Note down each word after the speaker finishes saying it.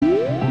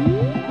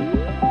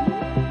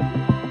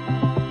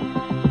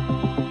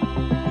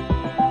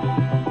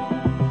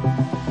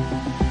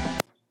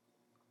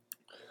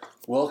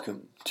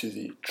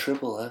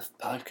LF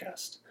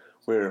podcast,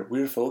 where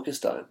we're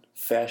focused on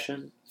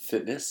fashion,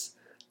 fitness,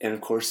 and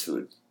of course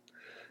food.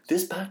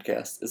 This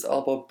podcast is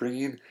all about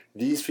bringing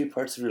these three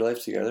parts of your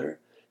life together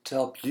to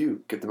help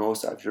you get the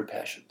most out of your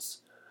passions.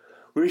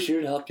 We're here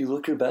to help you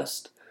look your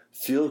best,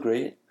 feel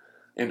great,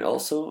 and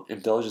also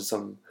indulge in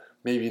some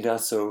maybe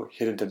not so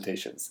hidden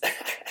temptations.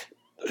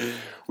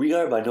 We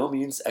are by no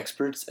means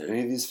experts in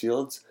any of these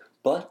fields,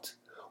 but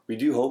we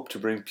do hope to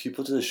bring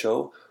people to the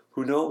show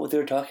who know what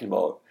they're talking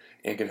about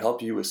and can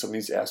help you with some of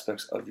these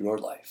aspects of your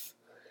life.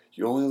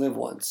 You only live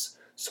once,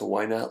 so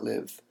why not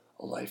live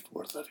a life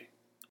worth living?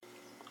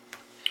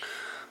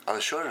 On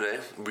the show today,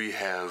 we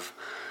have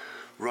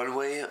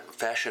runway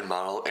fashion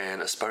model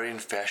and aspiring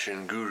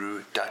fashion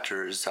guru,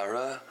 Dr.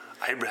 Zara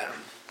Ibrahim.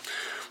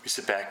 We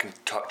sit back and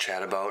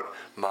chat about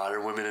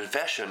modern women in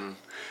fashion,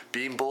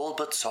 being bold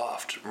but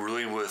soft,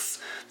 ruling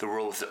with the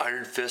world with the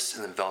iron fist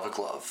and the velvet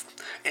glove,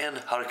 and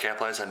how to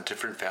capitalize on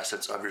different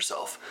facets of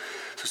yourself.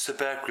 So sit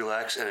back,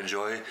 relax, and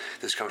enjoy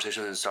this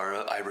conversation with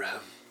Zara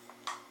Ibrahim.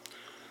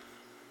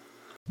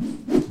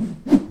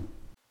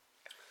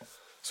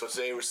 So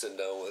today we're sitting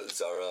down with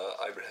Zara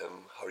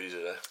Ibrahim. How are you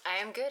today?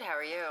 I am good. How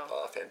are you?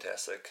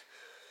 Fantastic.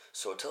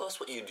 So tell us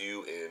what you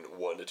do in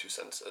 1 to 2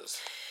 sentences.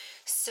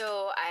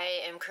 So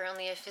I am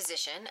currently a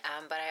physician,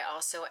 but I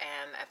also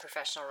am a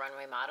professional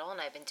runway model, and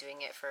I've been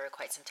doing it for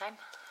quite some time.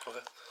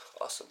 Okay,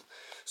 awesome.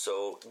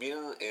 So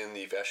being in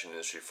the fashion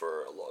industry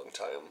for a long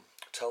time,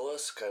 tell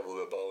us kind of a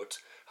little bit about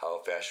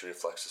how fashion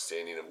reflects the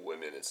standing of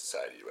women in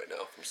society right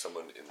now from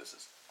someone in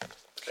this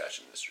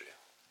fashion industry.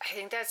 I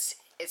think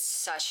it's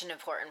such an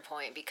important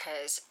point,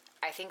 because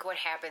I think what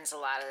happens a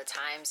lot of the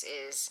times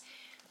is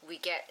we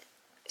get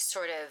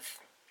sort of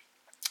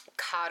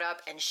caught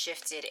up and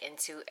shifted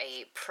into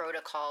a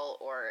protocol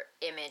or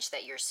image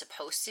that you're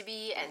supposed to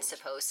be and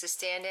supposed to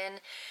stand in,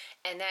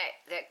 and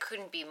that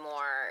couldn't be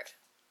more,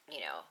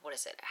 what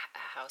is it,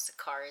 a house of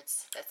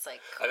cards? That's like,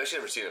 I've actually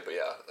never seen it, but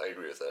yeah, I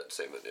agree with that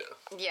statement.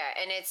 Yeah,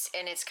 and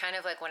it's kind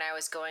of like when I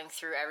was going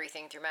through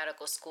everything through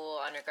medical school,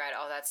 undergrad,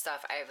 all that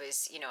stuff, I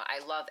was,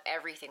 I love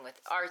everything with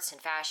arts and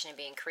fashion and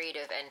being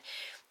creative, and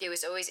it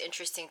was always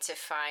interesting to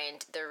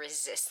find the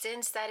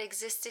resistance that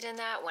existed in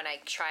that. When I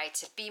tried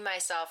to be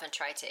myself and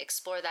tried to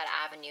explore that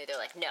avenue, they're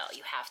like, no,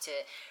 you have to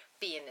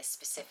be in this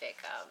specific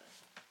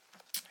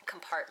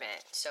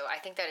compartment. So I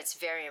think that it's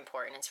very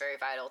important. It's very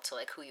vital to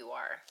like who you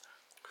are.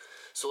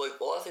 So like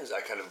a lot of things I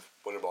kind of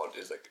wonder about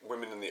is like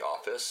women in the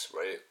office,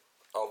 right?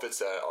 Outfits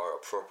that are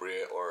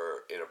appropriate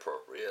or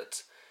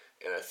inappropriate.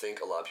 And I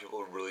think a lot of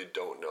people really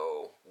don't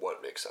know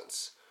what makes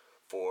sense.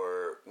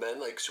 For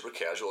men, like super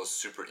casual is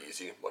super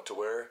easy what to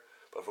wear.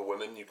 But for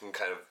women, you can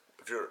kind of,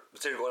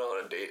 let's say you're going out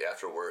on a date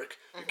after work,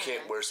 you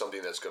can't wear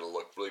something that's going to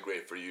look really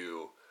great for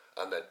you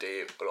on that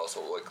date, but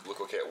also like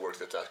look okay at work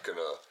that's not going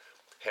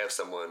to have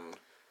someone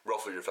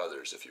ruffle your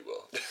feathers, if you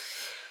will.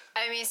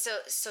 I mean,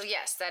 so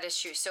yes, that is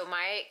true. So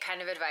my kind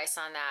of advice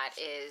on that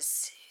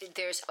is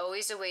there's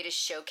always a way to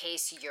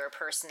showcase your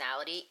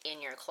personality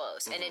in your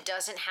clothes. And it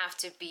doesn't have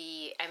to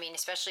be, I mean,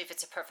 especially if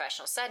it's a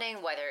professional setting,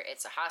 whether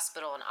it's a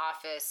hospital, an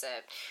office,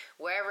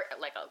 wherever,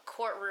 like a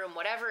courtroom,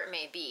 whatever it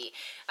may be.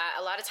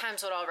 A lot of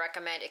times what I'll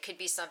recommend, it could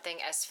be something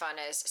as fun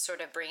as sort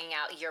of bringing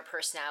out your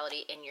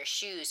personality in your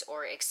shoes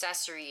or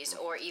accessories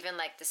or even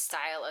like the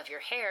style of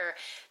your hair.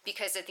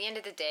 Because at the end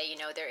of the day,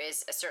 there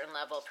is a certain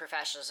level of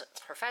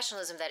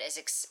professionalism that is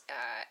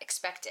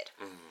expected.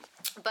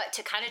 But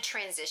to kind of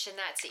transition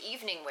that to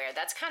evening wear,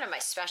 that's kind of my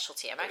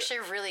specialty. I'm actually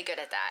really good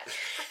at that.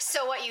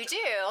 So what you do,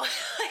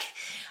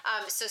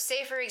 so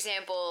say for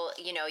example,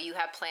 you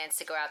have plans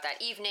to go out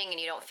that evening and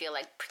you don't feel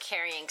like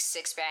carrying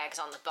 6 bags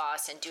on the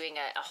bus and doing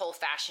a whole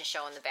fashion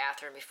show in the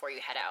bathroom before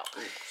you head out.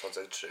 Sounds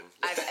interesting.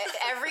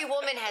 Every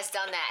woman has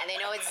done that, and they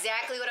know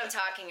exactly what I'm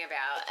talking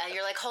about.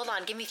 You're like, hold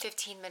on, give me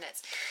 15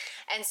 minutes.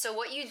 And so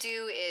what you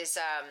do is,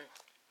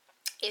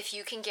 if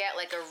you can get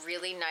like a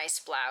really nice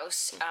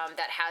blouse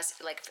that has,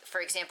 like,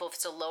 for example, if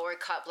it's a lower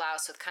cut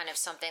blouse with kind of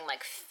something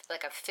like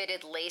a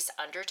fitted lace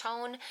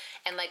undertone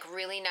and like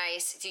really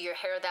nice, do your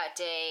hair that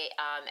day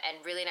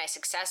and really nice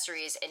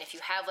accessories. And if you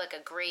have like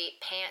a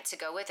great pant to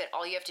go with it,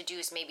 all you have to do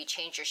is maybe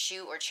change your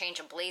shoe or change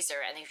a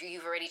blazer, and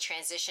you've already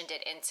transitioned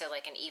it into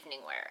like an evening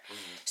wear.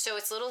 So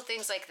it's little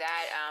things like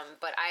that.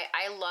 But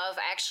I love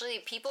actually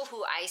people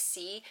who I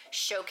see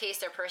showcase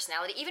their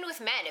personality, even with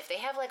men. If they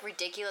have like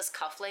ridiculous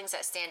cufflinks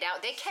that stand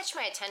out, they catch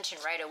my attention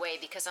right away,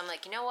 because I'm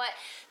like, you know what,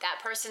 that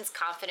person's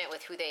confident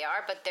with who they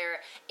are, but they're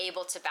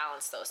able to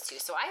balance those two.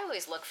 So I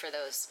always look for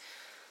those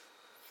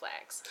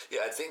flags.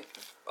 Yeah, I think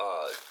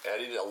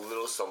adding a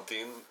little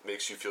something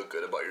makes you feel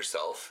good about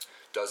yourself.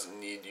 Doesn't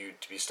need you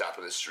to be stopped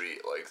in the street.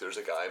 Like, there's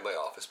a guy in my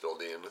office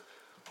building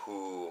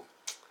who,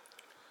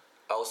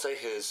 I'll say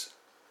his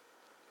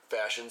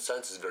fashion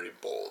sense is very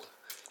bold.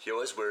 He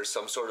always wears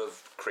some sort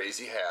of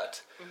crazy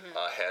hat,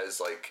 has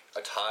like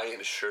a tie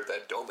and a shirt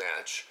that don't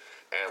match,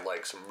 and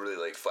like some really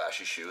like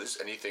flashy shoes,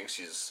 and he thinks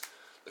he's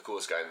the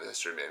coolest guy in the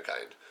history of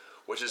mankind,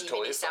 which is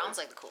totally fine. He sounds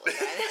like the coolest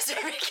guy in the history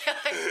of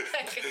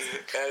mankind.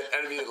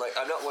 and I mean, like,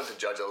 I'm not one to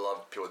judge. I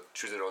love people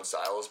choosing their own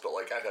styles, but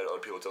like I've had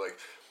other people to like,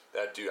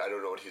 that dude, I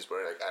don't know what he's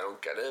wearing. Like, I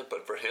don't get it.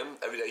 But for him,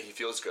 every day he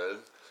feels good.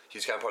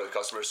 He's kind of part of the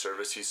customer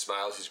service. He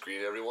smiles. He's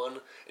greeting everyone.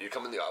 And you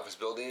come in the office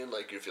building,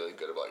 like, you're feeling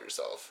good about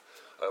yourself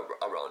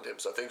around him.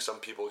 So I think some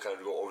people kind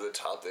of go over the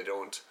top. They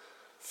don't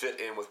fit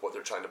in with what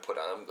they're trying to put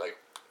on. Like,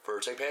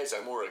 for St. Patty's,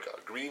 I'm wearing like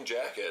a green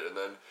jacket, and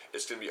then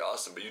it's going to be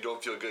awesome. But you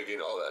don't feel good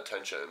getting all that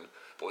attention.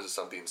 But was it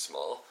something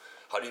small?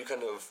 How do you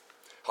kind of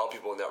help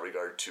people in that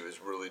regard, too, is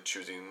really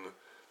choosing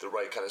the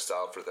right kind of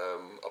style for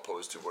them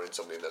opposed to wearing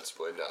something that's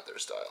really not their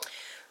style?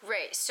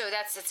 Right. So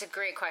that's a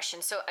great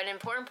question. So an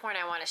important point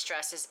I want to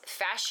stress is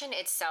fashion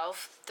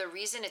itself, the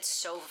reason it's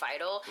so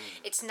vital,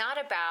 it's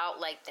not about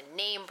like the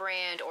name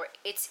brand or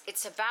it's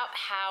about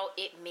how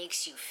it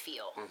makes you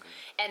feel.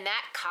 And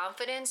that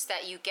confidence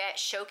that you get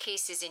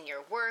showcases in your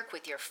work,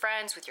 with your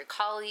friends, with your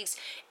colleagues,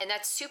 and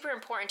that's super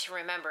important to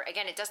remember.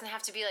 Again, it doesn't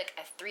have to be like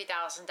a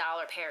 $3,000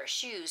 pair of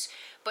shoes,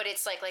 but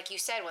it's like you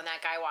said, when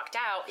that guy walked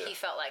out, he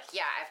felt like,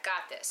 yeah, I've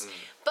got this.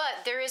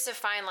 But there is a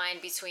fine line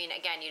between,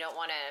 again, you don't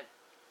want to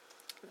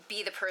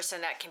be the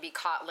person that can be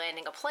caught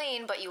landing a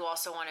plane, but you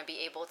also want to be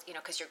able to,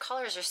 because your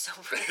colors are so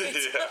bright.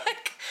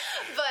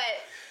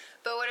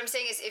 But what I'm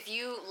saying is, if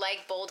you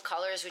like bold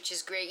colors, which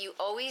is great, you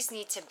always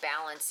need to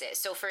balance it.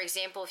 So for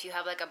example, if you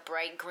have like a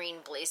bright green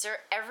blazer,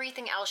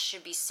 everything else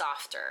should be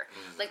softer.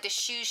 Like the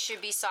shoes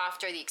should be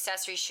softer, the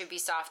accessories should be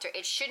softer.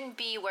 It shouldn't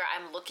be where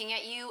I'm looking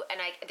at you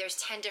and there's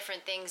 10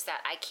 different things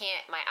that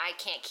my eye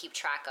can't keep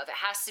track of. It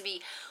has to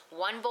be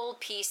one bold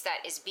piece that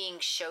is being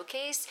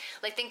showcased.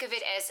 Like think of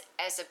it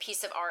as a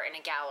piece of art in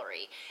a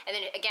gallery. And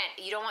then again,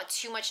 you don't want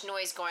too much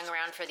noise going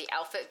around for the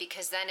outfit,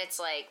 because then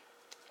it's like,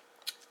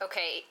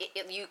 okay,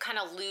 you kind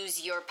of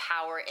lose your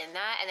power in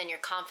that, and then your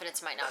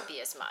confidence might not be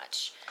as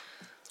much.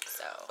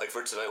 So, like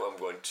for tonight, when I'm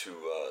going to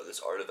this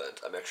art event,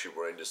 I'm actually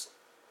wearing just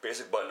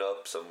basic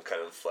button-up, some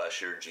kind of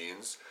flashier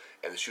jeans,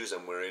 and the shoes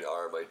I'm wearing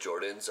are my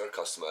Jordans, are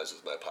customized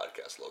with my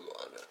podcast logo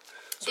on it.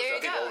 So there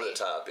it's you nothing go. over the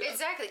top. Yeah.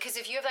 Exactly, because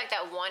if you have like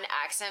that one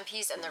accent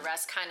piece and the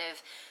rest kind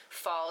of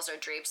falls or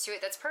drapes to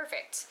it, that's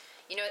perfect.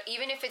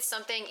 Even if it's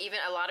something, even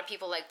a lot of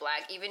people like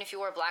black, even if you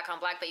wear black on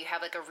black, but you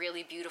have like a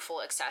really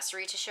beautiful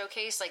accessory to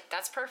showcase, like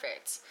that's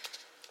perfect,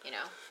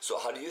 So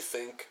how do you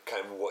think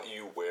kind of what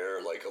you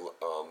wear, like,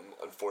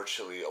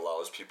 unfortunately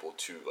allows people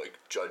to, like,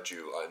 judge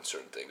you on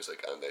certain things?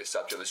 Like, they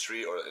stop you on the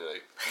street or in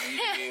a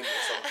meeting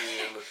or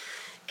something?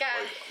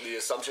 Like, the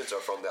assumptions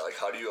are from that. Like,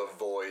 how do you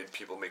avoid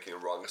people making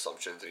wrong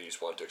assumptions and you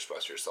just want to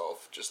express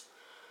yourself just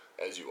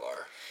as you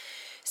are?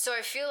 So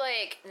I feel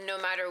like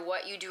no matter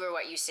what you do or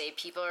what you say,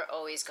 people are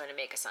always going to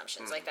make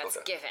assumptions. Like that's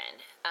given.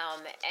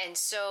 And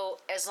so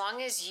as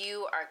long as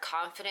you are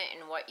confident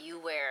in what you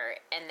wear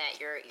and that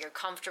you're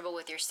comfortable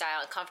with your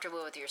style and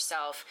comfortable with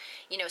yourself,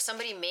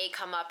 somebody may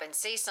come up and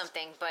say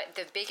something, but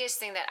the biggest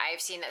thing that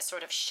I've seen that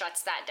sort of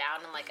shuts that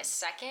down in like a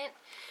second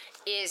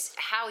is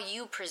how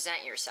you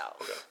present yourself.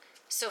 Okay.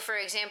 So for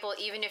example,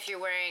 even if you're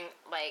wearing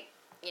like,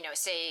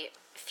 say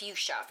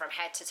fuchsia from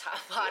head to top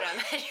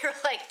bottom and you're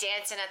like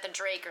dancing at the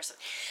Drake or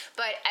something.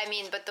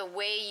 But the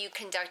way you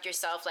conduct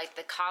yourself, like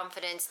the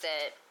confidence,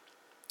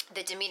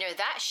 the demeanor,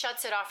 that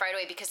shuts it off right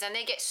away, because then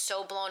they get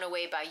so blown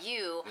away by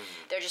you.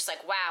 They're just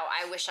like, wow,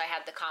 I wish I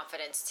had the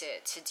confidence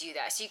to do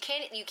that. So you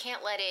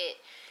can't let it,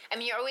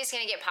 you're always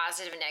going to get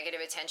positive and negative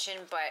attention,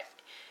 but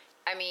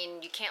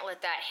you can't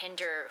let that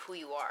hinder who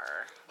you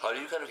are. How do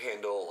you kind of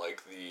handle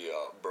like the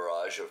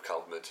barrage of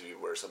compliments if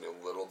you wear something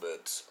a little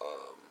bit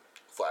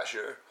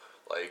flashier?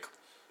 Like,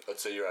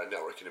 let's say you're at a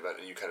networking event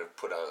and you kind of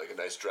put on like a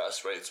nice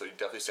dress, right? So you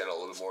definitely stand out a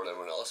little bit more than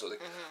everyone else. So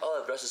like, oh,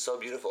 that dress is so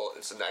beautiful.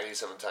 It's the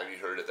 97th time you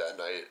heard it that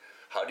night.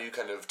 How do you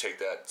kind of take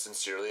that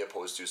sincerely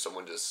opposed to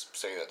someone just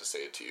saying that to say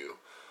it to you?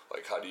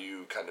 Like, how do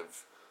you kind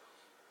of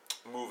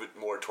move it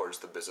more towards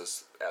the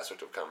business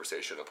aspect of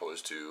conversation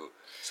opposed to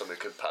something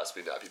that could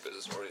possibly not be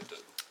business oriented?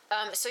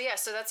 So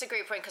that's a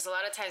great point, because a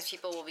lot of times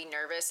people will be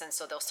nervous, and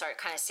so they'll start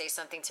kind of say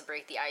something to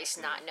break the ice,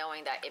 not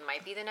knowing that it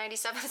might be the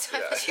 97th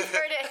time that you've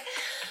heard it.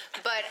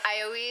 But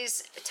I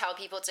always tell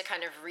people to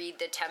kind of read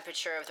the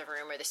temperature of the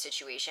room or the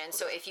situation.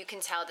 So if you can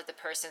tell that the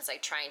person's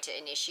like trying to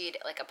initiate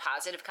like a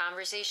positive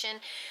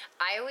conversation,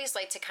 I always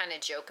like to kind of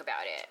joke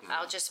about it.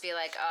 I'll just be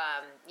like,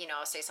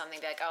 I'll say something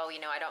like, oh,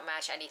 I don't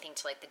match anything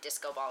to like the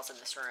disco balls in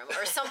this room,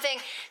 or something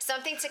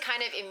to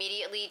kind of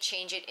immediately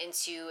change it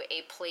into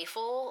a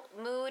playful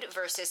mood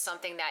versus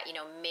something that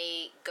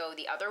may go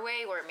the other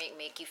way, where it may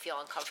make you feel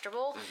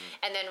uncomfortable.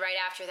 And then right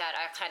after that,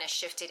 I kind of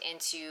shift it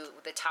into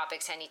the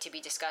topics that need to be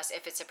discussed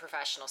if it's a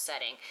professional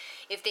setting.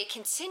 If they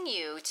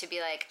continue to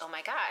be like, oh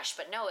my gosh,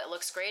 but no, it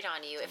looks great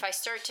on you, if I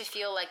start to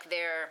feel like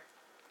their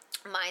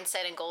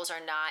mindset and goals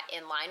are not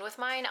in line with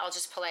mine, I'll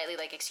just politely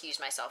like excuse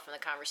myself from the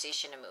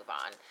conversation and move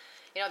on.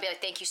 I'll be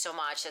like, thank you so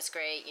much, that's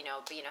great,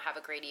 but have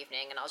a great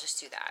evening, and I'll just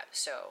do that.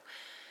 So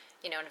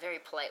in a very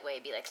polite way,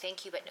 be like,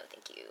 thank you, but no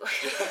thank you.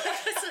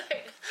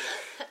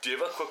 Do you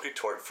have a quick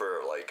retort for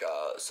like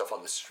stuff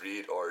on the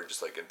street or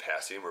just like in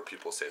passing where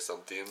people say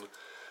something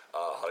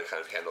how to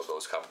kind of handle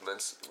those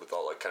compliments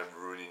without like kind of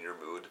ruining your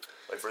mood.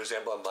 Like for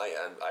example, on my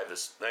end, I have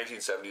this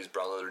 1970s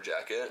brown leather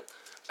jacket,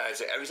 and I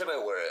say every time I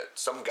wear it,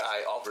 some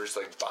guy offers to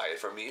like buy it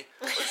from me.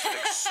 It's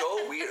like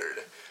so weird.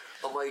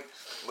 I'm like,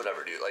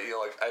 whatever, dude. Like, you know,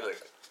 like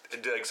I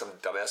did like some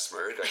dumbass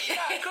smirk, like,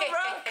 yeah, cool,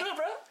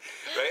 bro,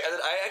 right? And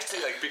then I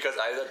actually like, because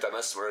I had that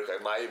dumbass smirk,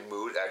 like my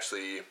mood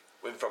actually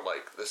went from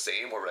like the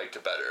same or like to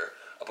better,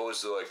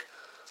 opposed to like,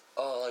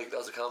 oh, like that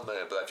was a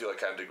compliment, but I feel like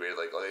kind of degraded,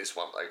 like, oh, they just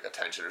want like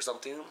attention or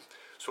something.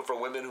 So for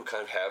women who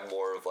kind of have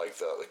more of like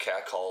the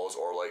cat calls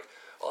or like,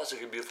 oh, that's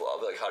like a beautiful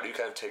outfit, like how do you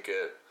kind of take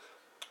it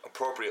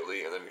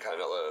appropriately and then kind of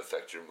not let it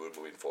affect your mood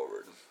moving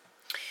forward?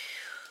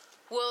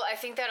 Well, I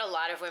think that a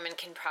lot of women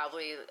can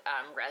probably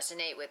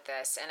resonate with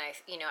this. And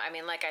I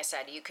mean, like I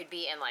said, you could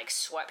be in like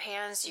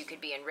sweatpants, you could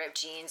be in ripped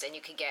jeans, and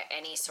you could get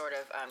any sort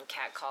of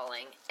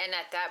catcalling. And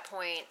at that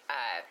point,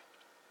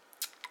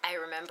 I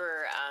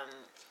remember,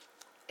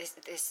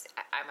 this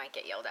I might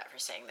get yelled at for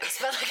saying this,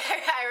 but like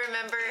I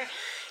remember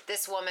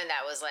this woman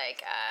that was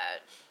like,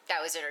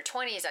 that was in her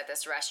 20s at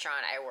this restaurant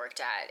I worked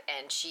at,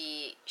 and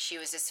she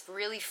was this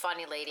really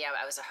funny lady.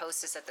 I was a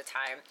hostess at the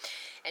time,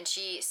 and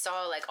she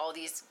saw like all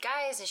these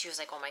guys, and she was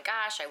like, oh my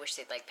gosh, I wish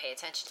they'd like pay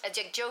attention,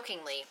 like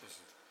jokingly.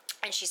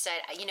 And she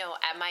said, you know,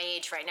 at my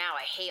age right now,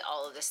 I hate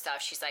all of this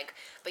stuff. She's like,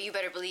 but you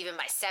better believe in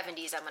my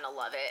 70s, I'm going to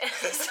love it.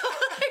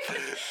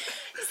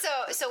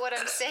 So what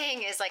I'm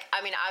saying is like,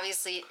 I mean,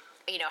 obviously,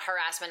 you know,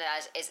 harassment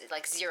is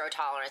like zero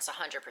tolerance,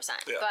 100%.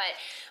 Yeah. But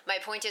my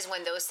point is,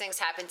 when those things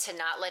happen, to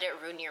not let it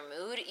ruin your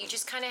mood. You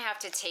just kind of have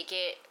to take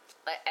it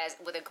as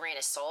with a grain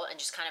of salt and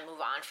just kind of move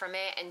on from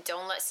it, and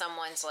don't let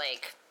someone's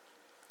like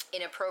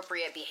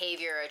inappropriate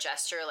behavior or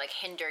gesture like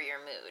hinder your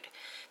mood,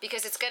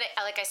 because it's gonna,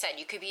 like I said,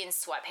 you could be in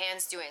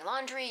sweatpants doing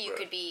laundry, you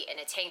could be in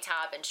a tank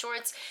top and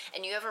shorts,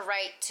 and you have a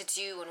right to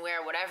do and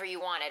wear whatever you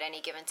want at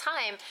any given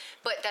time,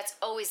 but that's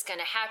always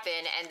gonna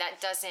happen, and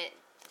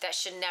that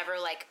should never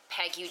like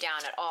peg you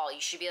down at all.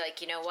 You should be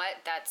like, you know what,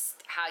 that's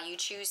how you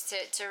choose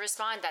to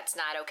respond, that's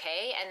not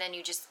okay, and then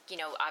you just, you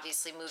know,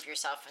 obviously move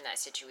yourself from that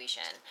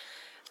situation.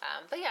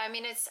 But yeah, I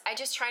mean, I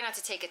just try not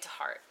to take it to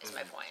heart is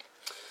my point.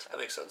 So. That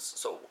makes sense.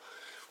 So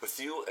with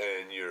you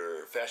and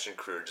your fashion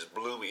career just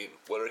blooming,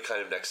 what are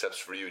kind of next steps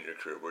for you in your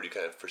career? Where do you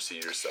kind of foresee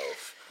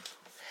yourself?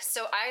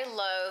 So I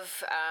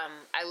love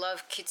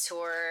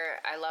couture.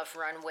 I love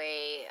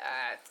runway.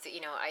 You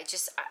know,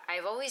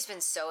 I've always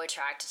been so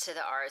attracted to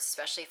the arts,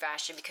 especially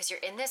fashion, because you're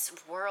in this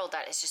world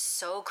that is just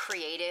so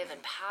creative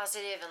and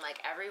positive, and like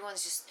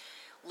everyone's just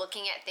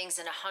looking at things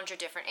in 100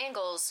 different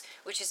angles,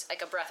 which is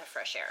like a breath of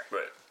fresh air.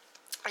 Right.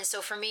 And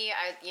so for me,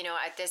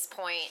 at this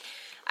point,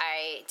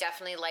 I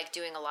definitely like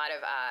doing a lot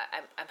of,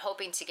 I'm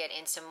hoping to get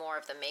into more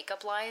of the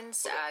makeup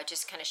lines,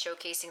 just kind of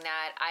showcasing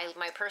that.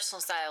 My personal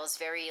style is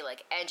very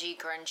like edgy,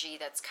 grungy,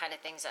 that's kind of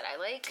things that I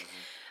like.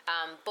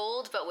 Mm-hmm.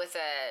 Bold, but with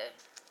a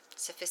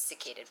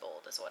sophisticated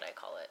bold is what I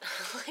call it.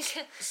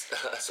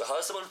 So how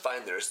does someone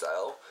find their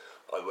style?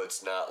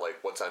 What's not like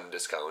what's on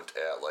discount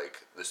at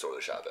like the store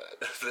they shop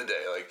at for the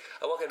day? Like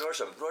I walk in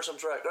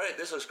Nordstrom's right, great,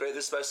 this looks great,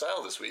 this is my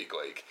style this week.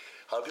 Like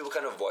how do people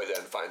kind of avoid that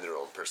and find their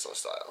own personal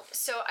style?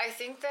 So I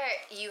think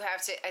that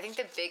I think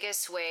the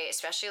biggest way,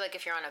 especially like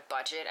if you're on a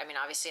budget, I mean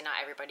obviously not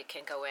everybody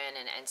can go in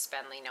and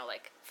spend, you know,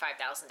 like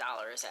 $5,000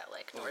 at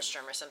like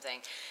Nordstrom or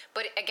something.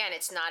 But again,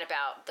 it's not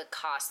about the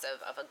cost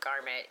of a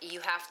garment.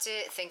 You have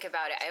to think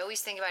about it. I always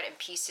think about it in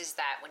pieces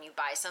that when you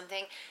buy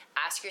something,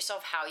 ask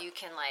yourself how you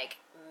can like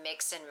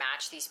mix and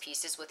match these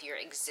pieces with your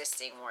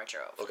existing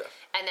wardrobe. Okay.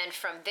 And then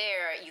from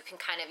there, you can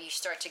you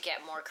start to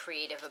get more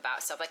creative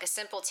about stuff. Like a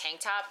simple tank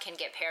top can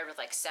get paired with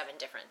like 7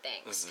 different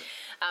things.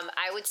 Mm-hmm.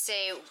 I would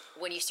say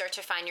when you start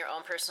to find your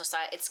own personal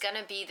style, it's going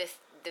to be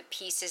the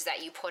pieces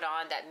that you put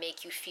on that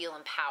make you feel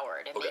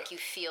empowered and make you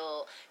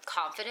feel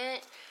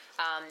confident.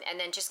 And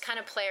then just kind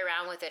of play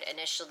around with it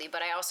initially.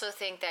 But I also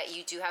think that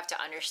you do have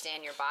to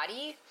understand your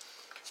body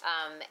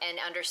and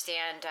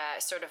understand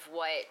sort of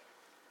what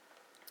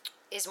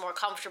is more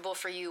comfortable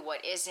for you,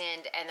 what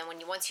isn't, and then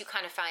once you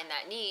kind of find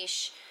that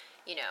niche,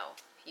 you know,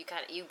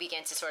 you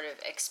begin to sort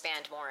of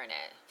expand more in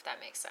it, if that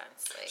makes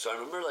sense. Like, so I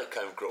remember like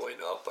kind of growing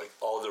up, like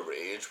all the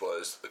rage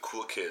was the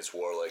cool kids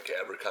wore like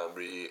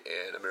Abercrombie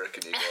and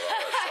American Eagle and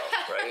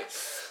all that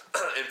stuff,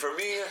 right? And for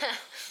me,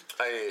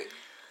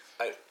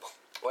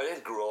 I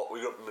didn't grow up. We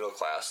grew up middle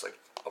class, like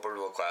upper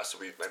middle class. So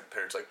my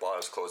parents like bought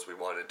us clothes we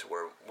wanted to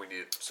wear. We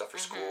needed stuff for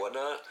school and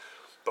whatnot.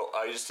 But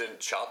I just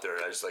didn't shop there,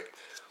 and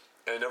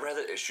I never had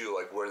that issue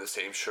like wearing the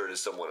same shirt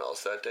as someone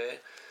else that day.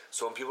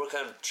 So when people are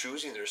kind of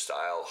choosing their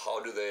style,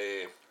 how do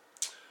they?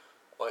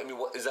 Well, I mean,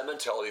 what is that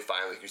mentality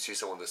fine? Like you see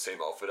someone with the same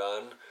outfit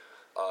on,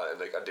 and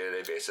like a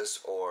day-to-day basis,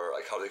 or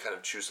like how do they kind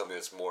of choose something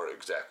that's more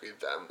exactly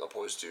them,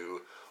 opposed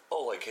to,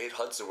 oh, like Kate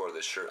Hudson wore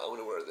this shirt, I'm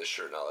gonna wear this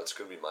shirt now. That's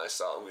gonna be my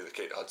style. I'm gonna be the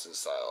Kate Hudson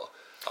style.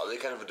 How do they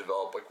kind of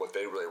develop like what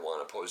they really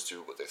want, opposed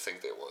to what they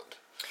think they want?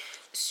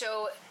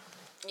 So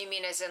You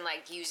mean as in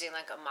like using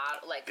like a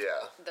model, like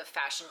the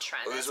fashion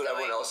trend? Well, this is what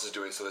everyone else is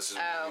doing, so this is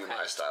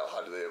my style.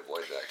 How do they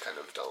avoid that kind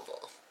of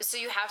downfall? So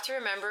you have to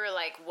remember,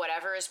 like,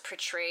 whatever is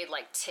portrayed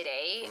like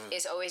today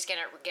is always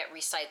gonna get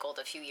recycled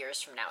a few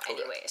years from now,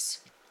 anyways.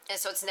 And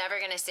so it's never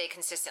going to stay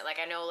consistent. Like,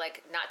 I know,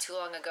 like, not too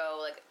long ago,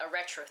 like, a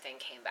retro thing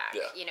came back,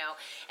 you know?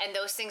 And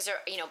those things are,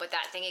 you know, but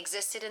that thing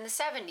existed in the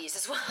 70s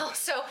as well.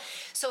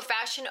 So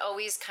fashion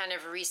always kind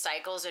of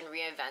recycles and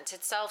reinvents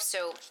itself.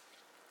 So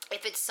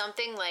if it's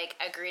something like,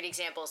 a great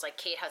example is like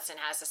Kate Hudson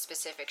has a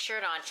specific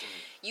shirt on,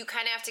 you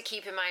kind of have to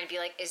keep in mind and be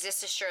like, is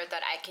this a shirt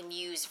that I can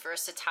use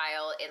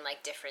versatile in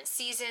like different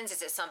seasons?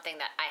 Is it something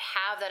that I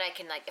have that I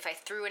can, like, if I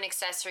threw an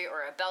accessory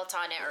or a belt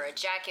on it or a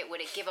jacket, would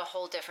it give a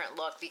whole different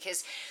look?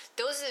 Because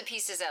those are the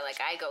pieces that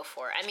like I go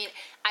for. I mean,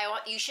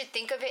 you should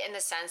think of it in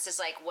the sense as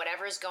like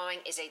whatever's going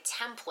is a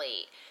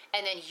template,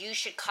 and then you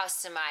should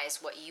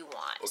customize what you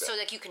want. So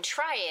like you can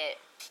try it,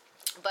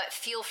 but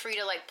feel free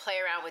to like play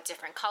around with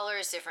different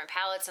colors, different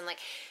palettes, and like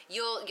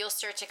you'll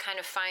start to kind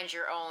of find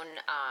your own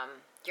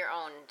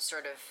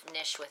sort of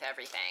niche with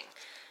everything.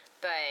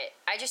 But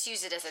I just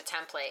use it as a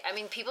template. I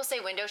mean, people say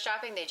window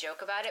shopping, they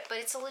joke about it, but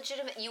it's a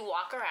legitimate, you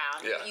walk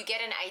around, you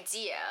get an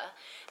idea,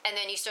 and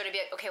then you sort of be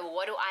like, okay, well,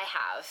 what do I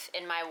have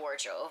in my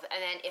wardrobe? And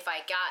then if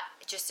I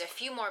got just a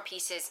few more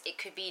pieces, it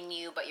could be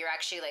new, but you're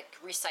actually like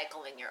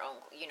recycling your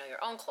own, you know,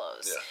 your own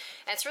clothes. Yeah.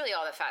 And it's really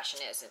all that fashion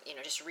is, you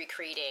know, just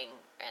recreating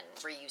and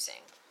reusing.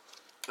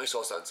 Makes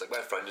all sense. Like,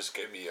 my friend just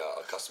gave me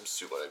a custom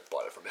suit when I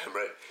bought it from him,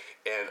 right?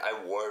 And I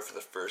wore it for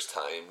the first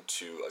time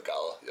to a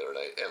gala the other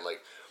night, and like,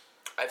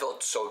 I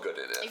felt so good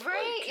in it.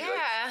 Right,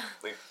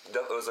 like, like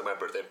that was like my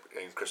birthday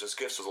and Christmas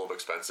gifts was a little bit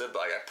expensive, but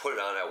like I put it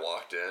on, I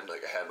walked in,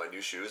 like I had my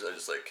new shoes, I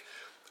just like,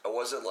 I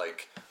wasn't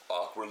like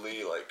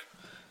awkwardly like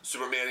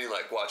Superman-y,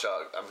 like watch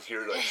out, I'm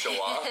here to like show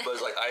off, but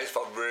it's like I just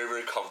felt very,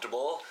 very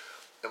comfortable,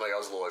 and like I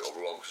was a little like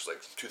overwhelmed because there's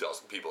like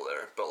 2,000 people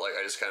there, but like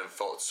I just kind of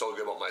felt so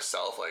good about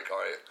myself, like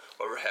alright,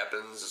 whatever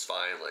happens is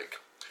fine, like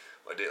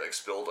my date like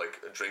spilled like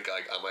a drink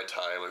like on my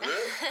tie. I'm like,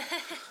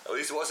 at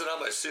least it wasn't on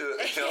my suit.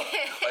 You know,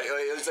 like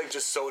it was like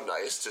just so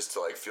nice just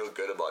to like feel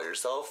good about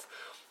yourself.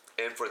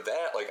 And for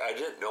that, like I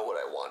didn't know what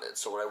I wanted,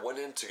 so when I went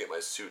in to get my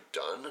suit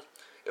done,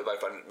 if my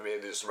friend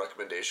made some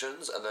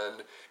recommendations, and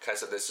then kind of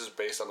said, "This is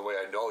based on the way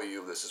I know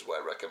you. This is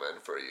what I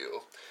recommend for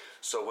you."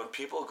 So when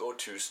people go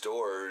to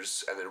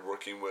stores and they're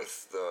working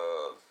with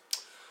the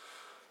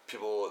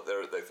people,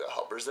 they're like the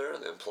helpers there,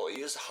 the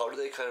employees, how do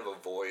they kind of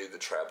avoid the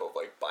trap of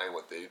like buying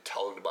what they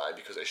tell them to buy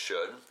because they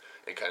should,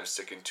 and kind of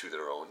sticking to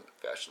their own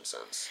fashion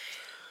sense?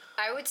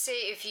 I would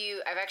say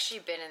I've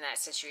actually been in that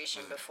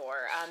situation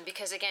before,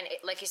 because again,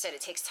 like you said, it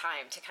takes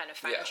time to kind of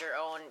find your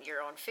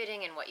own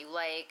fitting and what you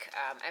like.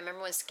 I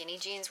remember when skinny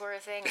jeans were a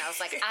thing, I was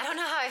like, I don't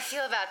know how I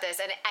feel about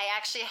this, and I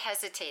actually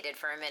hesitated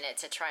for a minute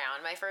to try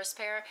on my first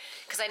pair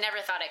because I never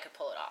thought I could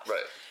pull it off.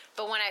 Right.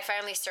 But when I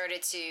finally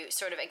started to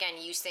sort of,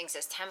 again, use things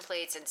as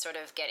templates and sort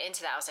of get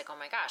into that, I was like, oh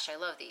my gosh, I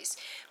love these.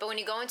 But when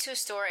you go into a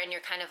store and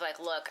you're kind of like,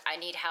 look, I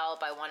need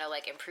help, I want to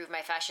like improve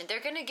my fashion, they're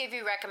going to give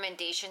you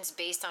recommendations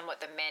based on what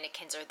the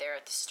mannequins are there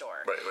at the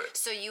store. Right.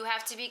 So you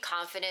have to be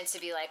confident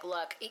to be like,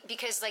 look,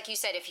 because like you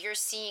said, if you're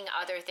seeing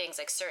other things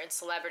like certain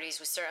celebrities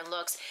with certain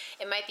looks,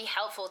 it might be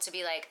helpful to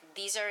be like,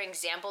 these are an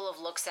example of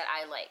looks that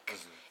I like.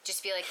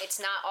 Just be like,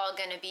 it's not all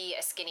going to be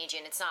a skinny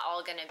jean. It's not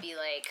all going to be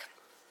like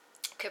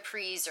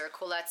capris or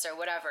culottes or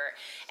whatever.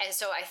 And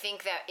so I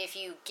think that if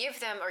you give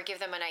them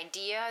an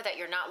idea that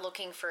you're not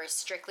looking for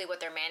strictly what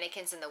their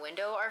mannequins in the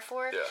window are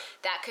for,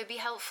 that could be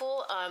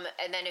helpful.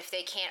 And then if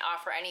they can't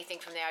offer anything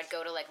from there, I'd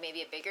go to like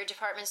maybe a bigger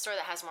department store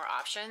that has more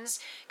options.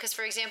 Because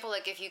for example,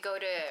 like if you go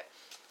to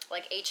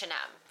like H&M,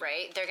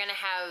 right, they're going to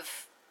have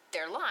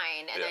their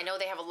line, and I know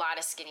they have a lot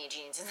of skinny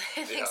jeans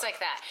and things like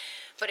that.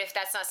 But if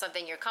that's not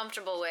something you're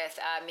comfortable with,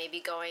 maybe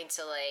going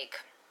to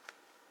like,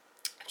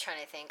 I'm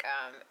trying to think,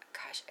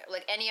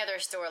 like any other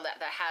store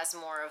that has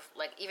more of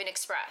like even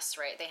Express,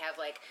 right? They have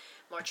like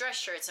more dress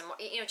shirts and more,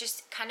 you know,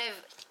 just kind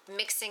of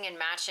mixing and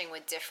matching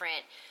with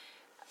different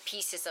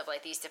pieces of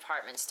like these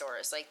department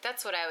stores. Like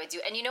that's what I would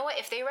do. And you know what,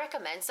 if they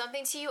recommend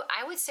something to you,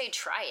 I would say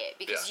try it,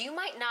 because you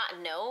might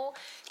not know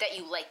that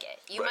you like it.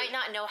 You might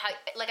not know how,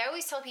 like I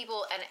always tell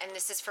people, and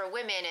this is for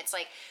women, it's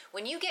like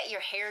when you get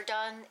your hair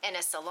done in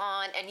a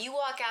salon and you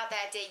walk out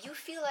that day, you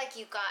feel like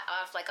you got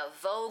off like a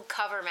Vogue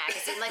cover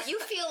magazine. Like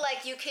you feel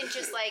like you can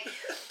just like,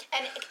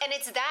 and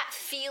it's that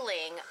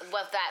feeling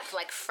with that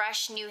like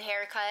fresh new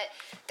haircut.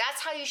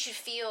 That's how you should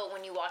feel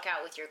when you walk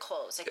out with your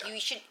clothes. Like you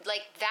should,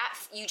 like that,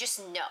 you just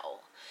know.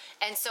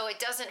 And so it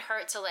doesn't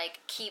hurt to like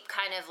keep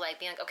kind of like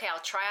being like, okay,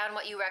 I'll try on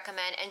what you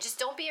recommend, and just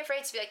don't be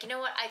afraid to be like, you know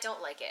what, I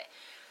don't like it.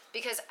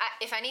 Because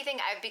if anything,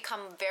 I've become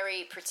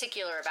very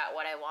particular about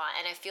what I want,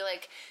 and I feel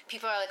like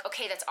people are like,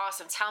 okay, that's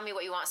awesome, tell me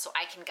what you want so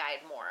I can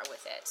guide more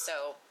with it.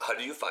 So how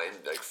do you find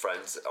like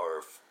friends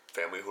or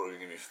family who are going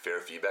to give you fair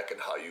feedback on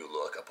how you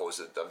look, opposed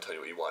to them telling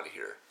you what you want to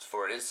hear?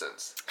 For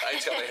instance, I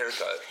just got my hair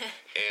cut,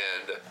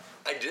 and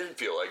I didn't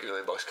feel like $1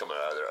 million coming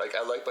out of there. Like,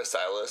 I like my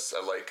stylist,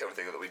 I like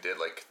everything that we did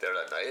like there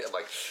that night. I'm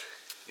like,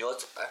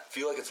 I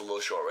feel like it's a little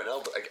short right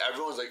now, but like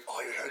everyone's like,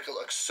 "Oh, your haircut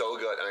looks so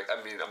good." And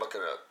I mean, I'm not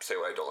gonna say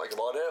what I don't like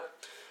about it,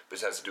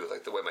 but it has to do with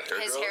like the way my hair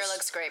grows. His hair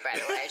looks great, by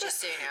the way.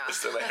 Just so you know.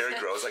 Just that my hair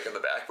grows like in the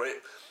back,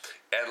 right?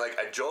 And like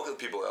I joke with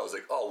people, I was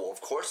like, "Oh, well,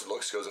 of course it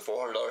looks good. It's a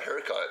 $400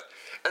 haircut."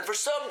 And for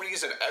some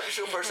reason, every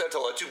single person I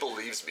told that to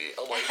believes me.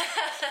 I'm like,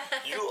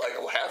 "You like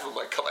half of them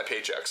like cut my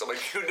paychecks." I'm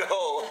like,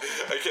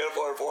 I can't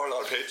afford a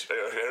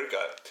 $400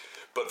 haircut.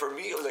 But for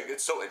me, it was like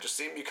it's so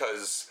interesting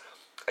because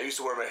I used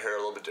to wear my hair a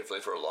little bit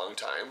differently for a long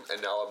time,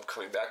 and now I'm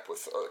coming back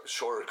with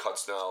shorter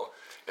cuts now.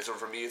 And so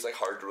for me, it's like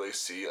hard to really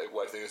see like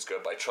what I think is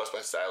good. But I trust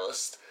my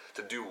stylist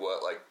to do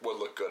what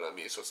look good on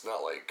me. So it's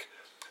not like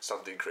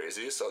something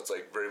crazy. So it's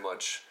like very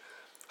much.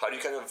 How do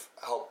you kind of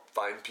help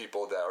find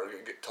people that are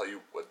going to tell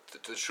you what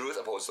the truth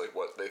opposed to like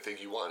what they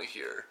think you want to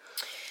hear?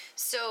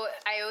 So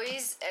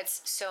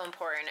it's so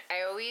important.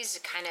 I always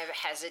kind of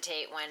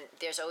hesitate when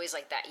there's always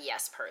like that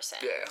yes person.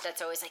 Yeah.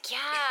 That's always like, yeah,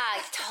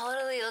 it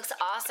totally looks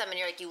awesome. And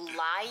you're like, you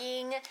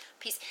lying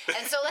piece.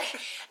 And so like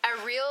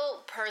a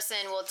real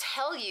person will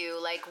tell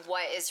you like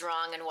what is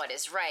wrong and what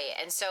is right.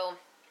 And so,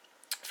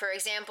 for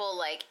example,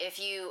 like if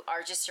you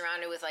are just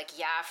surrounded with like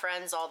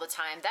friends all the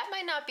time, that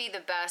might not be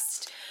the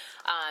best.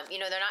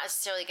 They're not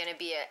necessarily going to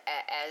be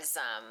as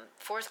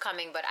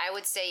forthcoming, but I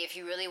would say if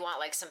you really want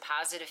like some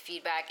positive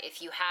feedback,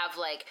 if you have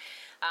like,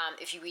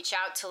 if you reach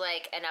out to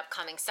like an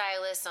upcoming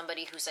stylist,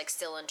 somebody who's like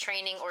still in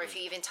training, or if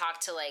you even talk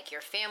to like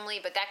your family,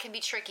 but that can be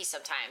tricky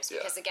sometimes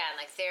because again,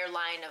 like their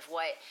line of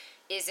what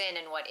is in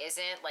and what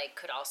isn't like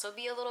could also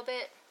be a little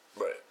bit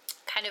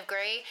kind of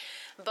gray,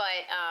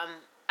 but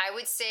I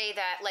would say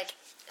that, like,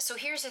 so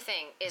here's the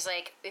thing, is,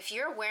 like, if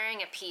you're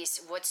wearing a piece,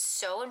 what's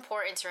so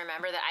important to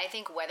remember that I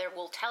think whether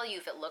will tell you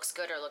if it looks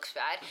good or looks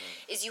bad,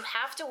 is you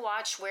have to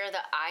watch where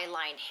the eye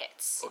line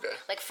hits. Okay.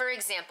 Like, for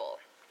example,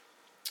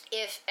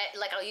 if,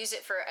 like, I'll use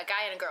it for a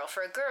guy and a girl.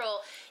 For a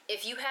girl,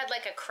 if you had,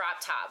 like, a crop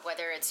top,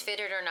 whether it's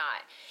fitted or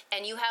not,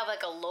 and you have,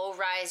 like, a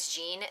low-rise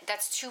jean,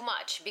 that's too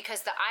much,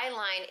 because the eye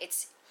line,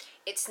 it's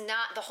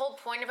not, the whole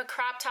point of a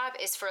crop top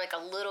is for like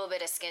a little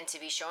bit of skin to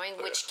be showing,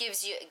 which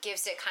gives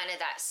it kind of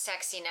that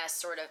sexiness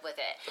sort of with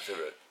it. I feel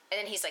it. And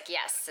then he's like,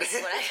 yes, this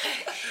is what I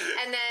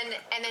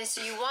and then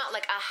so you want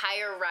like a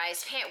higher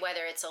rise pant,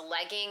 whether it's a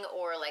legging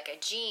or like a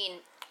jean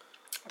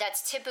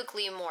that's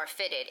typically more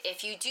fitted.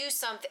 If you do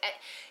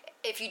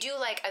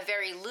like a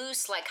very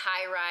loose, like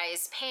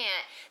high-rise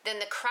pant, then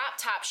the crop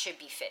top should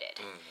be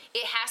fitted.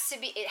 It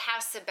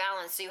has to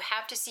balance. So you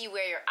have to see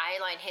where your eye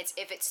line hits.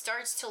 If it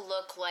starts to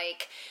look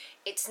like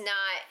it's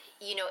not,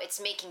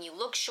 it's making you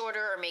look shorter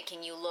or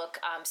making you look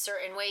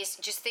certain ways,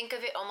 just think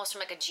of it almost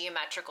from like a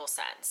geometrical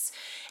sense.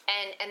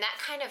 And that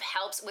kind of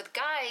helps. With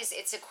guys,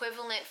 it's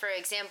equivalent, for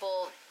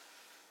example,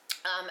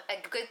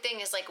 a good thing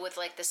is like with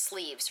like the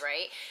sleeves,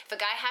 right? If a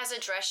guy has a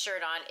dress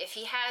shirt on, if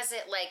he has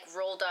it like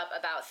rolled up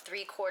about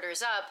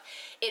 3/4 up,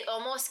 it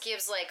almost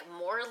gives like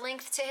more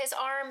length to his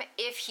arm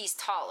if he's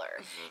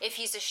taller. If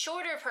he's a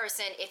shorter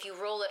person, if you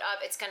roll it up,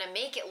 it's going to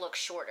make it look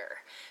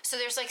shorter. So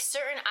there's like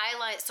certain eye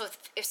lines. So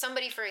if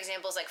somebody, for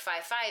example, is like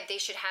 5'5", they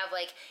should have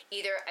like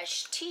either a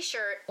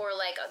t-shirt or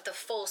like the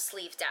full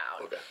sleeve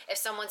down. Okay. If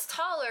someone's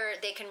taller,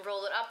 they can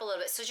roll it up a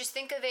little bit. So just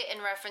think of it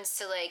in reference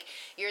to like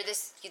you're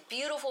this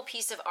beautiful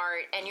piece of art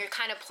and you're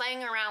kind of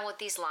playing around with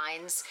these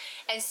lines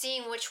and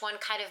seeing which one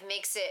kind of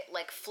makes it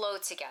like flow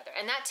together.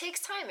 And that takes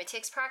time. It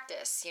takes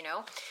practice,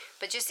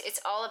 but just, it's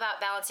all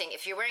about balancing.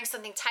 If you're wearing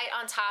something tight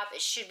on top,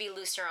 it should be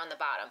looser on the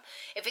bottom.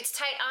 If it's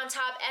tight on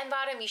top and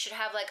bottom, you should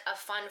have like a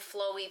fun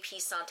flowy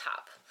piece on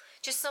top.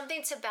 Just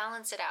something to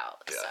balance it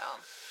out. Yeah. So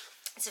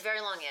it's a very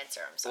long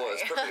answer. I'm sorry. Well,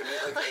 it's perfect.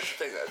 I mean, like, the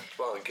thing that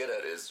I want to get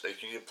at is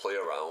like you need to play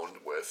around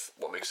with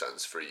what makes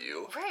sense for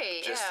you.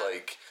 Right. Just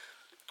like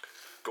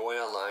going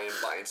online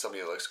and buying something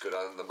that looks good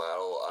on the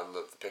model, on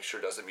the picture,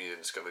 doesn't mean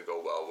it's going to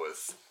go well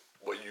with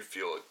what you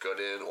feel good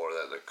in or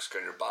that looks good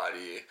in your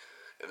body.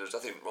 And there's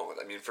nothing wrong with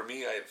it. I mean, for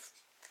me, I've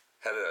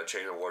had a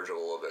change in wardrobe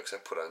a little bit because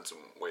I put on some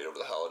weight over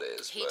the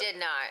holidays. He did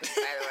not,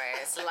 by the way.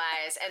 It's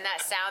lies. And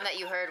that sound that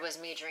you heard was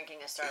me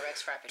drinking a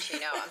Starbucks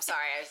Frappuccino. I'm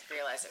sorry. I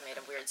realized it made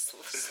a weird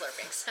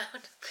slurping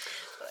sound.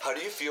 How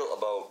do you feel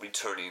about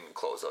returning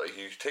clothes? Like,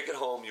 you take it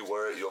home, you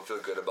wear it, you don't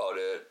feel good about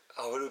it.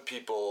 How do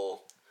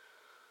people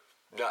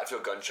not feel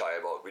gun-shy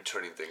about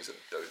returning things that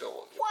they don't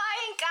want? Why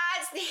in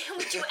God's name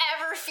would you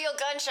ever feel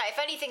gun-shy? If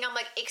anything, I'm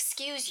like,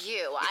 excuse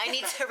you, I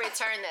need to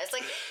return this.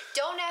 Like,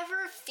 don't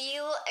ever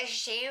feel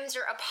ashamed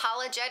or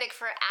apologetic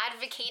for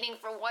advocating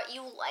for what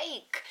you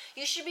like.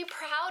 You should be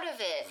proud of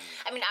it.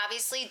 I mean,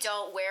 obviously,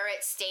 don't wear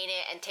it, stain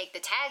it, and take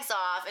the tags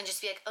off and just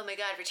be like, oh my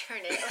God,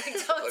 return it.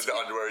 Like, don't like the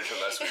underwear you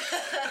from last week.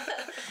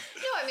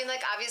 No, I mean,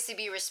 like, obviously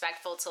be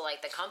respectful to,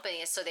 like, the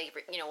company so they,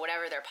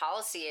 whatever their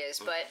policy is,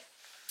 but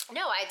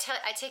no,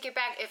 I take it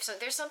back. If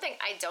there's something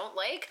I don't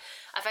like,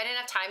 if I didn't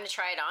have time to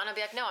try it on, I'll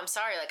be like, no, I'm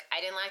sorry. Like, I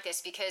didn't like this,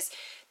 because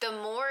the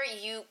more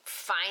you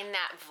find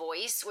that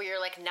voice where you're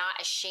like not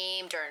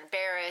ashamed or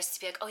embarrassed to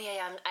be like, oh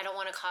yeah, I don't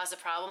want to cause a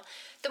problem,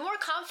 the more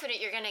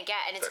confident you're going to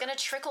get. And it's going to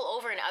trickle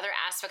over in other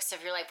aspects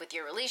of your life, with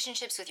your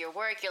relationships, with your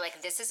work. You're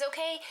like, this is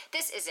okay.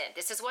 This isn't.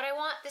 This is what I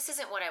want. This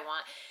isn't what I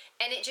want.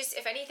 And it just,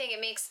 if anything, it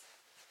makes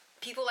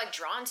people like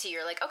drawn to you.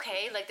 You're like,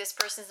 okay, like this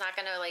person's not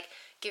gonna like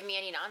give me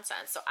any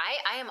nonsense. So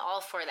I am all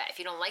for that. If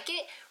you don't like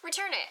it,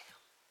 return it.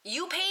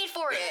 You paid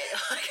for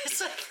it. It's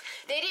like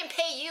they didn't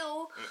pay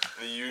you.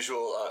 The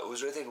usual.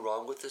 Was there anything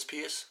wrong with this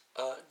piece?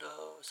 No.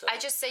 Sorry. I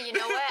just say, you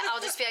know what?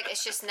 I'll just be like,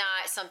 it's just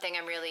not something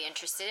I'm really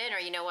interested in, or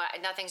you know what?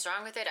 Nothing's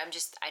wrong with it.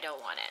 I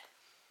don't want it.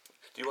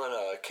 Do you want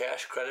a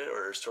cash credit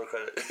or store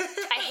credit?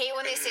 I hate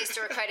when they say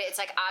store credit. It's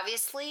like,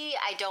 obviously,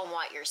 I don't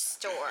want your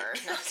store.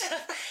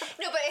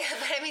 No, but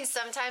I mean,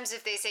 sometimes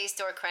if they say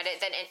store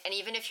credit, then and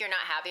even if you're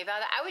not happy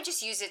about it, I would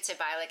just use it to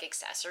buy like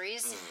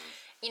accessories.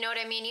 You know what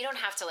I mean? You don't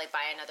have to like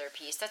buy another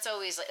piece. That's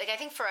always like I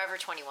think Forever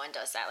 21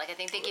 does that. Like I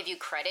think they give you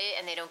credit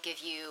and they don't give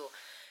you.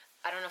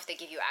 I don't know if they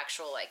give you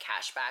actual like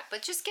cash back,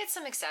 but just get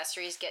some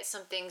accessories. Get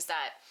some things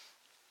that.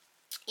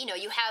 You know,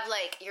 you have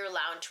like your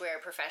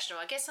loungewear professional.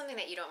 Get something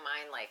that you don't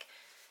mind like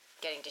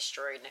getting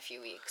destroyed in a few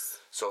weeks.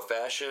 So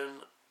fashion,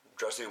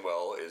 dressing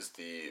well is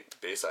the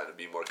baseline to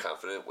be more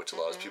confident, which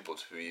allows people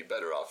to be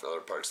better off in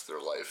other parts of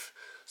their life.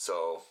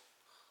 So,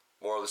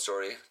 moral of the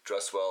story,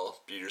 dress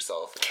well, be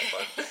yourself, and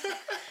have fun.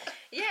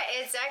 Yeah,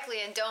 exactly.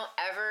 And don't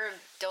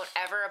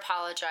ever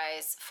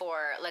apologize for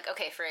like,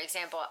 okay, for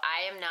example,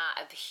 I am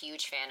not a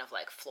huge fan of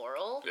like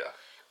floral. Yeah.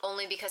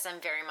 Only because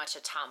I'm very much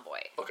a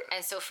tomboy. Okay.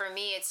 And so for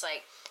me, it's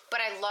like, but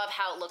I love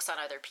how it looks on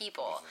other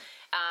people.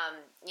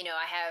 You know,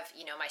 I have,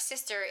 you know, my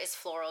sister is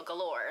floral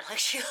galore. Like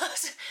she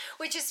loves,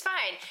 which is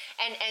fine.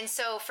 And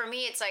so for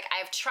me, it's like,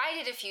 I've tried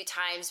it a few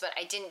times, but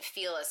I didn't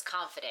feel as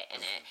confident in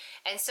it.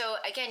 And so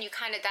again, you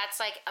kind of, that's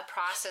like a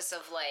process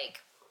of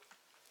like,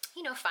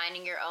 you know,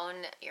 finding your own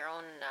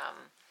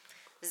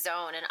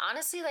zone. And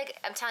honestly, like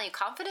I'm telling you,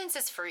 confidence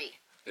is free.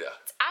 Yeah.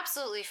 It's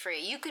absolutely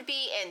free. You could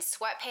be in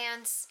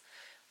sweatpants,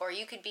 or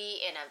you could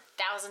be in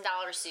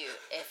 $1,000 suit.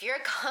 If you're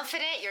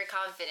confident, you're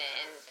confident.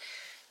 And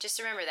just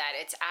remember that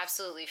it's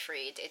absolutely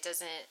free. It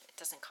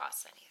doesn't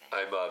cost anything.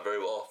 I'm very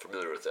well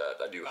familiar with that.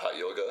 I do hot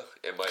yoga,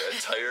 and my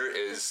attire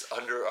is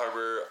Under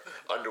Armour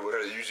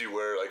underwear. I usually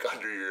wear like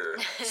under your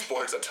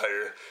sports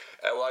attire.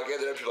 And when I get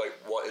there, people are like,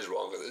 "What is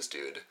wrong with this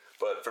dude?"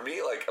 But for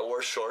me, like I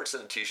wore shorts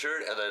and a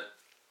t-shirt, and then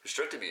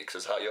restricted me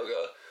because hot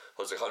yoga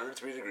was like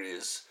 103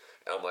 degrees.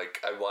 And I'm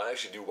like, I want to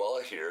actually do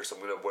well here, so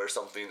I'm going to wear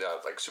something that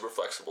I'm like super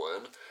flexible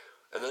in.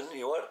 And then,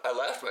 you know what? I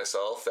laughed at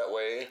myself. That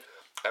way,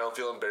 I don't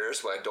feel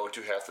embarrassed when I don't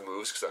do half the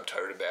moves because I'm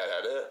tired and bad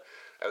at it.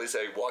 At least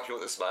I walk in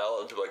with a smile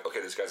and people are like, okay,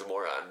 this guy's a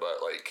moron,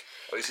 but like,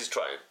 at least he's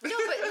trying. No,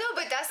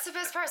 but that's the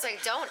best part. It's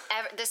like, don't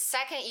ever, the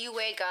second you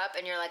wake up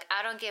and you're like,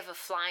 I don't give a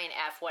flying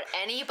F what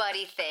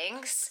anybody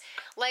thinks,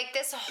 like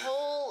this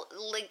whole,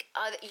 like,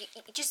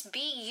 just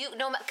be you,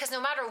 because no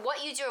matter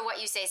what you do or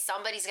what you say,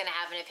 somebody's going to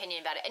have an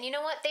opinion about it. And you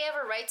know what? They have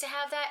a right to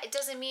have that. It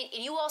doesn't mean,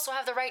 you also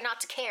have the right not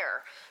to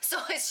care. So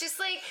it's just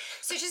like,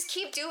 so just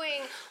keep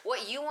doing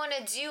what you want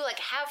to do, like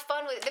have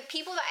fun with it. The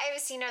people that I've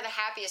seen are the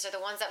happiest are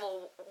the ones that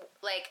will,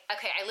 like,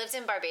 okay, I lived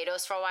in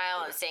Barbados for a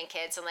while on St.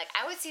 Kitts, and like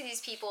I would see these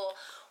people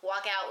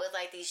walk out with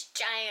like these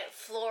giant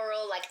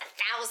floral, like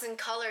 1,000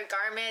 colored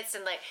garments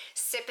and like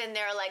sipping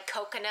their like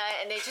coconut,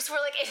 and they just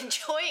were like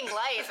enjoying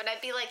life, and I'd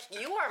be like,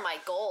 you are my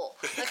goal.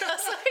 Like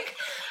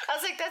I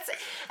was like that's,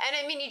 and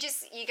I mean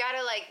you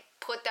gotta like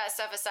put that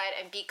stuff aside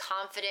and be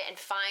confident and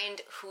find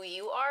who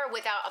you are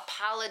without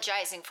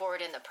apologizing for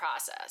it in the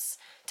process.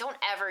 Don't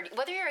ever,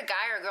 whether you're a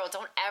guy or a girl,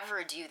 don't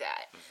ever do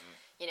that.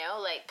 You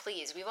know, like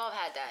please, we've all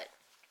had that.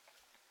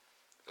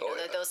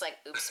 Those like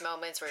oops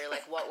moments where you're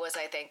like, what was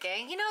I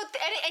thinking? You know,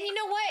 and you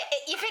know what?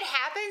 If it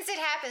happens, it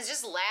happens.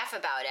 Just laugh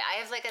about it.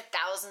 I have like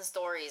 1,000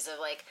 stories of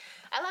like,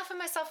 I laugh at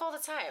myself all the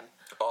time.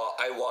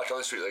 I walk on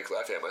the street like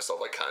laughing at myself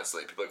like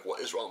constantly. People are like, what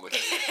is wrong with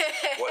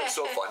you? What is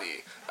so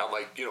funny? I'm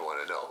like, you don't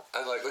want to know.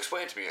 And like,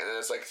 explain it to me. And then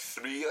it's like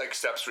 3 like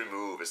steps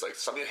removed. It's like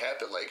something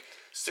happened like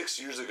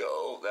 6 years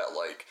ago that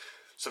like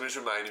somebody's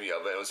reminding me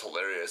of it. It was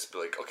hilarious. But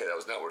like, okay, that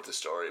was not worth the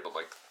story. But I'm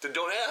like, then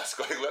don't ask.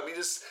 Like, let me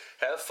just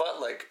have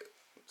fun. Like,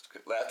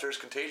 laughter is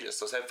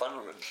contagious. Let's have fun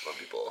with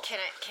people. Can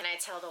I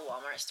tell the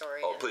Walmart story?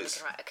 Oh,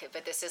 please. Okay,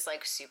 but this is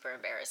like super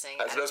embarrassing.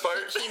 That's the best part.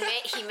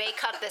 He may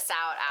cut this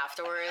out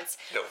afterwards.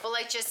 No. But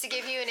like just to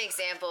give you an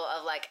example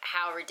of like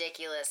how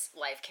ridiculous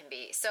life can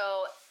be.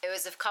 So it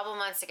was a couple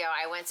months ago.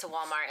 I went to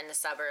Walmart in the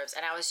suburbs,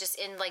 and I was just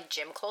in like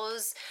gym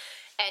clothes.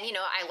 And, you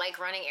know, I like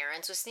running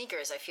errands with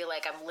sneakers. I feel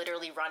like I'm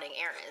literally running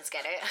errands,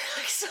 get it?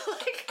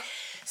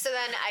 So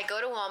then I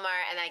go to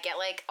Walmart and I get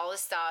like all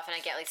this stuff, and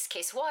I get like this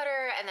case of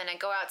water, and then I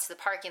go out to the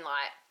parking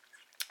lot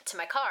to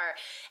my car,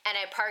 and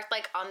I parked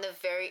like on the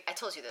I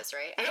told you this,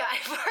 right? I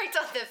parked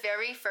on the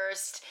very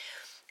first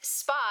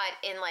spot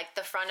in like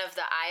the front of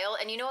the aisle,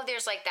 and you know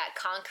there's like that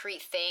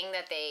concrete thing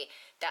that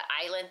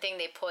island thing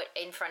they put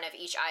in front of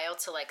each aisle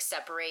to like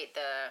separate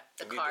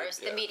the cars,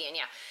 median, the median,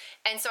 yeah.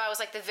 And so I was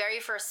like the very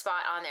first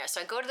spot on there.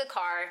 So I go to the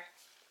car,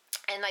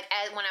 And like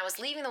when I was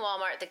leaving the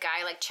Walmart, the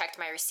guy like checked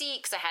my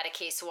receipt because I had a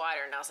case of water,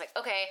 and I was like,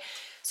 okay.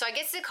 So I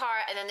get to the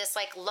car, and then this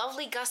like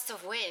lovely gust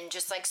of wind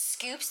just like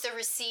scoops the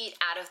receipt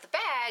out of the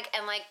bag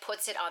and like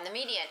puts it on the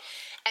median.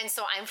 And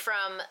so I'm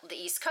from the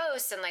East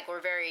Coast, and like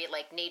we're very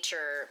like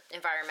nature,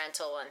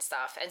 environmental and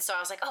stuff. And so I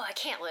was like, oh, I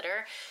can't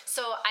litter.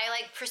 So I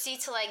like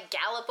proceed to like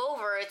gallop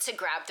over to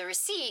grab the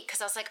receipt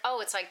because I was like, oh,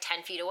 it's like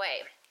 10 feet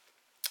away.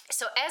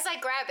 So as I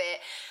grab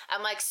it,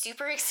 I'm like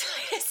super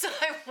excited. So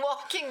I'm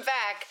walking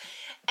back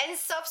and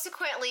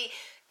subsequently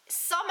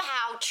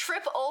somehow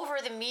trip over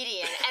the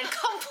median and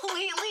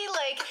completely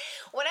like,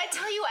 when I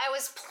tell you I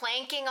was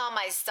planking on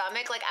my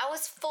stomach, like I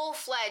was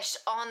full-fledged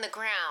on the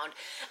ground.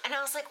 And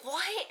I was like,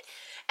 what?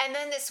 And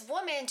then this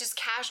woman just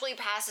casually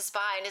passes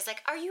by and is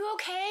like, are you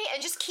okay?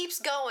 And just keeps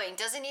going,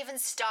 doesn't even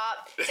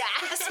stop to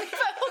ask me if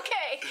I'm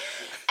okay.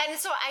 And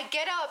so I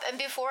get up, and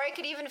before I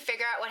could even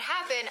figure out what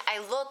happened, I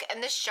look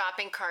and the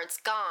shopping cart's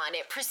gone.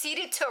 It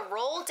proceeded to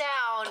roll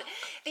down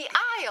the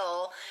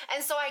aisle.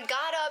 And so I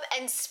got up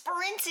and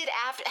sprinted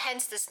after,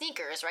 hence the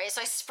sneakers, right?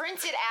 So I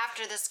sprinted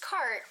after this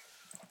cart.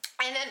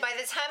 And then by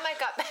the time I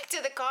got back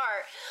to the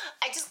car,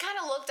 I just kind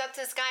of looked up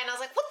to this guy and I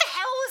was like, what the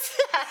hell was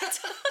that?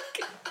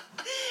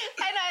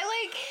 and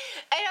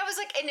I was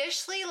like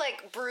initially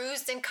like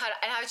bruised and cut,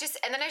 and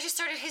then I just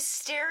started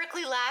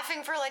hysterically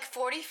laughing for like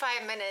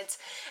 45 minutes.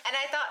 And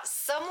I thought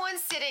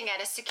someone sitting at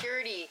a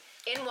security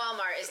in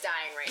Walmart is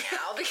dying right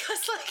now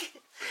because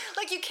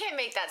like you can't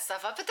make that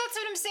stuff up. But that's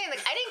what I'm saying.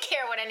 Like I didn't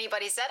care what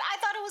anybody said. I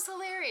thought it was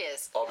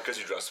hilarious. All because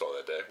you dressed well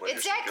that day.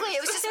 Exactly.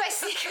 It was just my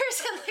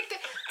sneakers, and like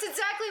it's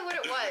exactly what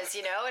it was,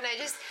 you know. And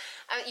you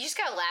just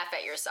gotta laugh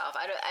at yourself.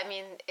 I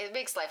mean, it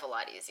makes life a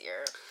lot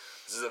easier.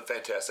 This is a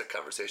fantastic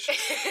conversation.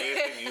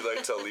 Anything you'd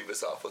like to leave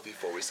us off with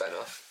before we sign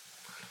off?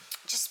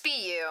 Just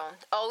be you.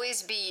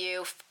 Always be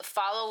you.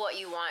 Follow what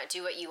you want.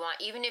 Do what you want.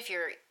 Even if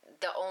you're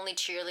the only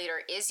cheerleader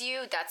is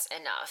you, that's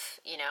enough,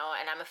 you know?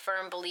 And I'm a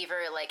firm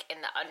believer, like,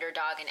 in the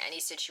underdog in any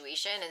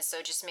situation. And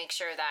so just make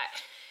sure that,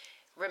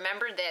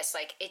 remember this,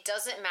 like, it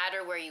doesn't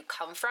matter where you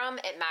come from.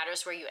 It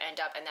matters where you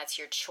end up, and that's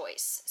your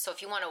choice. So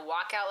if you want to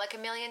walk out like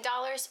 $1 million,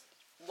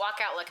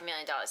 walk out like $1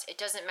 million. It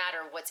doesn't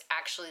matter what's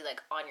actually,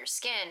 like, on your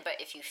skin, but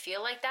if you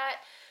feel like that,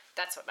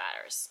 that's what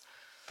matters.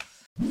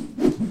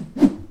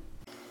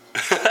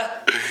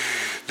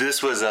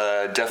 This was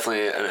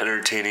definitely an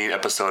entertaining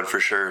episode for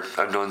sure.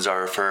 I've known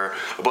Zara for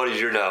about a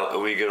year now,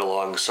 and we get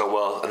along so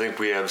well. I think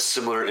we have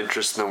similar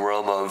interests in the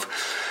realm of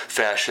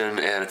fashion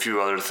and a few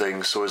other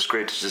things, so it's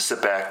great to just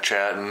sit back,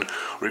 chat, and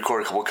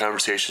record a couple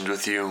conversations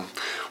with you.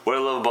 What I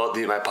love about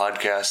my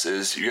podcast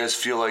is you guys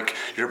feel like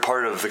you're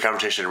part of the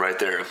conversation right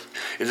there.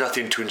 It's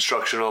nothing too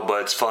instructional,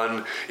 but it's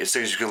fun. It's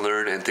things you can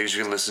learn and things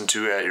you can listen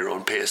to at your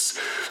own pace.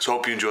 So I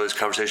hope you enjoy this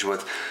conversation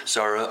with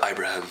Zara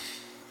Ibrahim.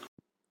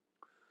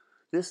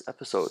 This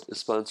episode is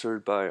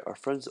sponsored by our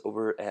friends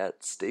over at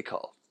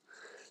StakeCall.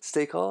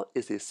 StakeCall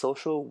is a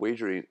social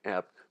wagering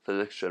app for the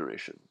next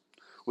generation.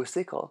 With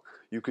StakeCall,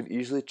 you can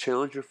easily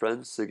challenge your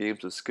friends to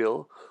games of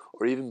skill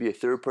or even be a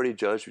third-party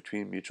judge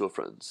between mutual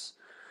friends.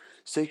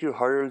 Stake your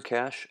hard-earned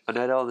cash, a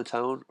night out in the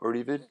town, or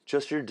even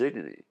just your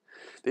dignity.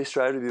 They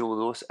strive to be one of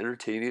the most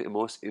entertaining and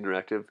most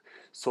interactive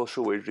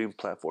social wagering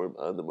platform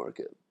on the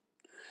market.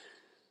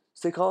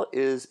 StakeCall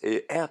is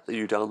an app that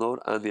you download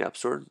on the App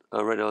Store.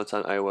 Right now it's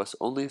on iOS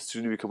only,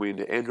 soon to be coming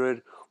to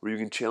Android, where you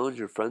can challenge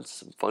your friends to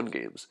some fun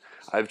games.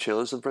 I've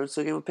challenged some friends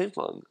to a game of ping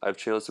pong. I've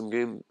challenged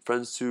some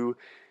friends to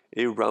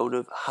a round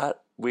of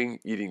hot wing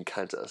eating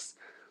contest.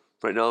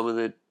 Right now I'm in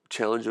the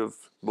challenge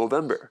of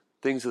Movember,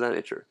 things of that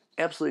nature.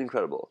 Absolutely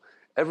incredible.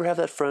 Ever have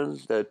that friend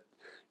that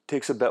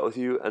takes a bet with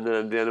you and then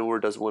at the end of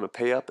it doesn't want to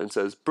pay up and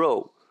says,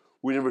 bro,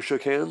 we never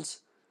shook hands?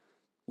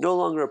 No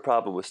longer a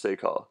problem with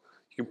StakeCall.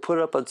 You can put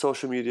it up on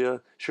social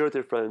media, share it with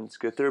your friends,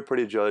 get a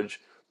third-party judge,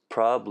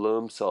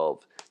 problem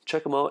solved.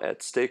 Check them out at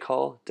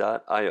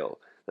stakehall.io.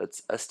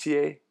 That's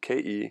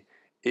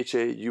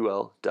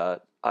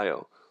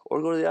StakeHaul.io.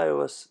 Or go to the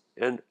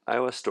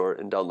iOS store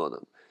and download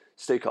them.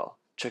 StakeCall.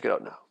 Check it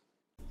out now.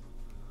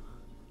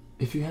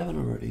 If you haven't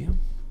already,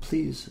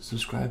 please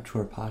subscribe to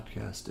our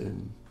podcast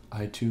in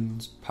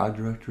iTunes,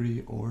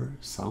 PodDirectory, or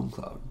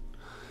SoundCloud.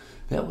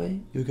 That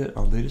way, you'll get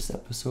our latest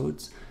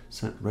episodes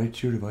sent right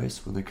to your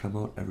device when they come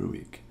out every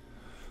week.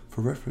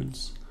 For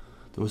reference,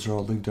 those are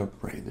all linked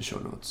up right in the show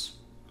notes.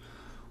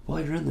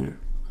 While you're in there,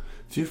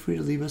 feel free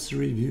to leave us a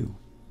review.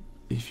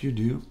 If you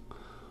do,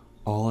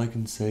 all I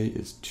can say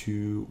is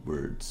 2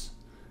 words: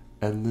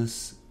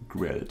 endless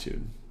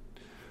gratitude.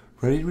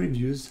 Writing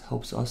reviews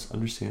helps us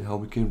understand how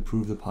we can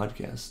improve the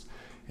podcast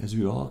as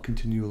we all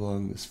continue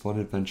along this fun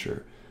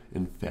adventure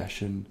in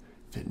fashion,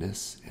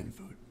 fitness, and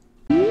food.